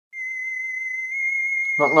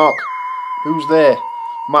Knock knock. Who's there?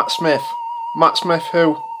 Matt Smith. Matt Smith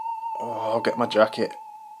who? Oh, I'll get my jacket.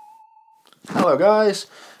 Hello guys,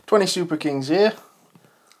 20 Super Kings here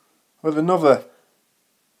with another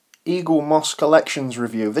Eaglemoss Collections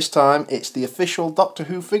review. This time it's the official Doctor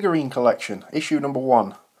Who figurine collection, issue number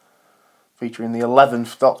 1, featuring the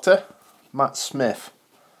 11th Doctor, Matt Smith.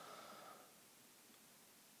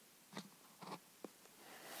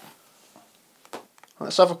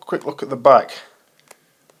 Let's have a quick look at the back.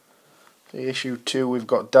 The issue 2 we've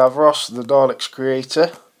got Davros, the Daleks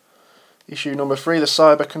creator. Issue number 3, the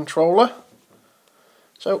Cyber Controller.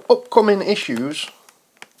 So upcoming issues,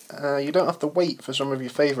 you don't have to wait for some of your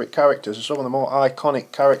favourite characters. Some of the more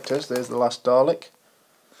iconic characters. There's the last Dalek.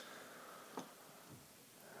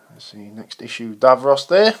 Let's see, next issue Davros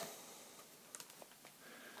there.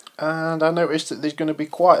 And I noticed that there's going to be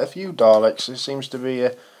quite a few Daleks. There seems to be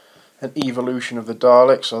an evolution of the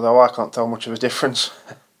Daleks, although I can't tell much of a difference.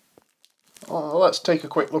 Well, let's take a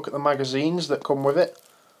quick look at the magazines that come with it.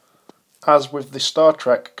 As with the Star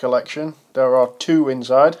Trek collection, there are 2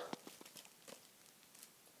 inside.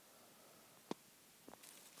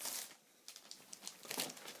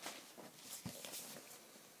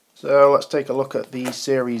 So let's take a look at the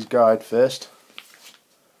series guide first,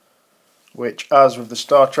 which, as with the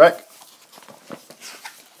Star Trek,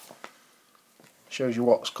 shows you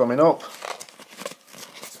what's coming up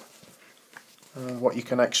and what you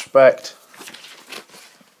can expect.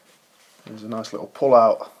 There's a nice little pull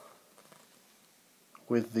out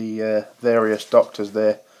with the various Doctors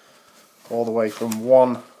there, all the way from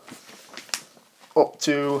 1 up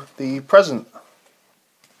to the present.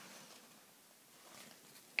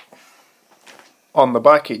 On the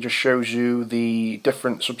back it just shows you the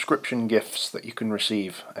different subscription gifts that you can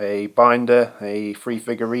receive. A binder, a free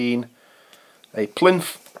figurine, a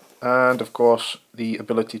plinth, and of course the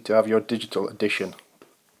ability to have your digital edition.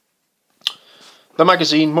 The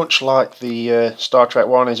magazine, much like the Star Trek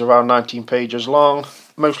one, is around 19 pages long,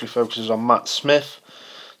 mostly focuses on Matt Smith,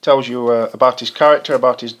 tells you about his character,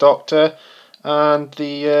 about his Doctor, and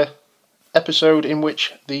the episode in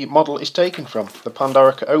which the model is taken from. The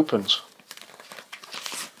Pandorica opens.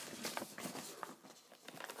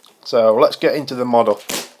 So let's get into the model.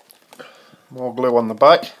 More glue on the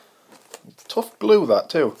back. Tough glue that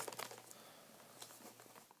too.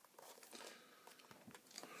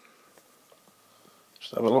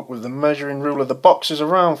 Just have a look with the measuring ruler. The box is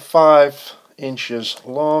around 5 inches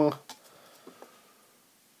long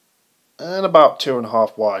and about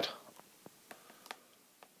 2.5 wide.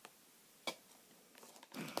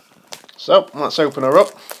 So let's open her up.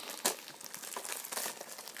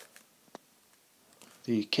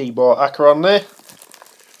 The keyboard Acheron there.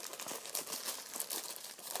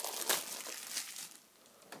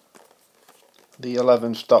 The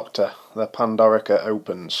 11th Doctor, the Pandorica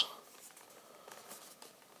opens.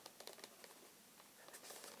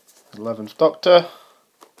 11th Doctor.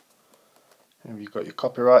 Here you've got your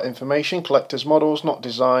copyright information. Collector's models not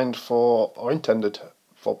designed for or intended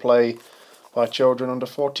for play by children under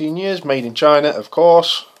 14 years. Made in China, of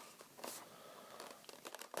course.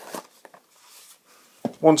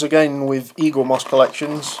 Once again, with Eaglemoss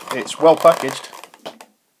collections, it's well packaged.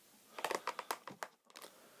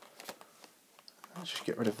 Let's just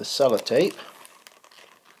get rid of the sellotape.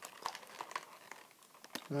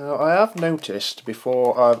 Now, I have noticed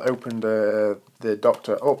before I've opened the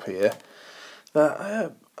Doctor up here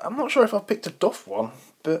that I'm not sure if I've picked a Duff one,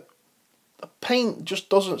 but the paint just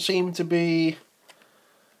doesn't seem to be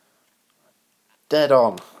dead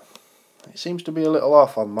on. It seems to be a little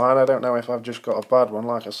off on mine. I don't know if I've just got a bad one.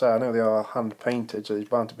 Like I say, I know they are hand painted, so there's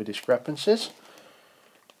bound to be discrepancies.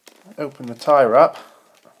 Open the tie wrap.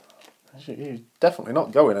 He's definitely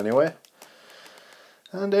not going anywhere.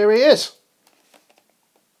 And here he is.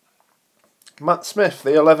 Matt Smith,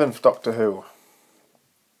 the 11th Doctor Who.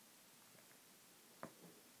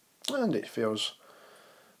 And it feels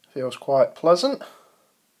quite pleasant.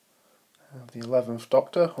 The 11th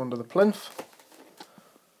Doctor under the plinth.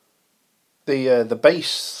 The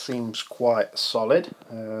base seems quite solid,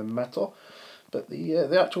 metal, but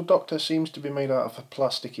the actual Doctor seems to be made out of a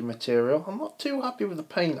plasticky material. I'm not too happy with the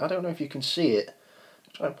paint. I don't know if you can see it.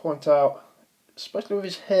 I'm trying to point out, especially with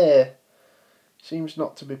his hair, seems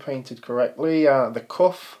not to be painted correctly. The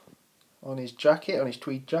cuff on his jacket, on his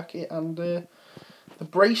tweed jacket, and the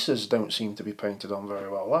braces don't seem to be painted on very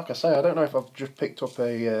well. Like I say, I don't know if I've just picked up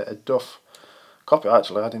a Duff copy.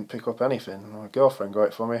 Actually, I didn't pick up anything. My girlfriend got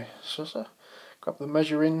it for me. So grab the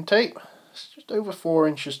measuring tape. It's just over 4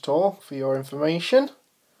 inches tall, for your information.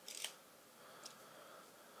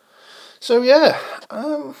 So yeah,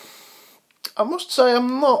 I must say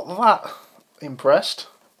I'm not that impressed.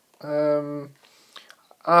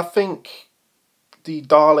 I think the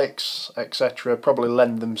Daleks, etc., probably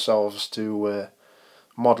lend themselves to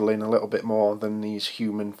modelling a little bit more than these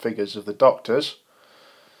human figures of the Doctors.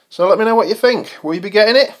 So let me know what you think. Will you be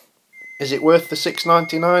getting it? Is it worth the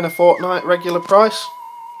 £6.99 a fortnight regular price?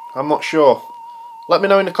 I'm not sure. Let me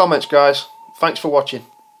know in the comments, guys. Thanks for watching.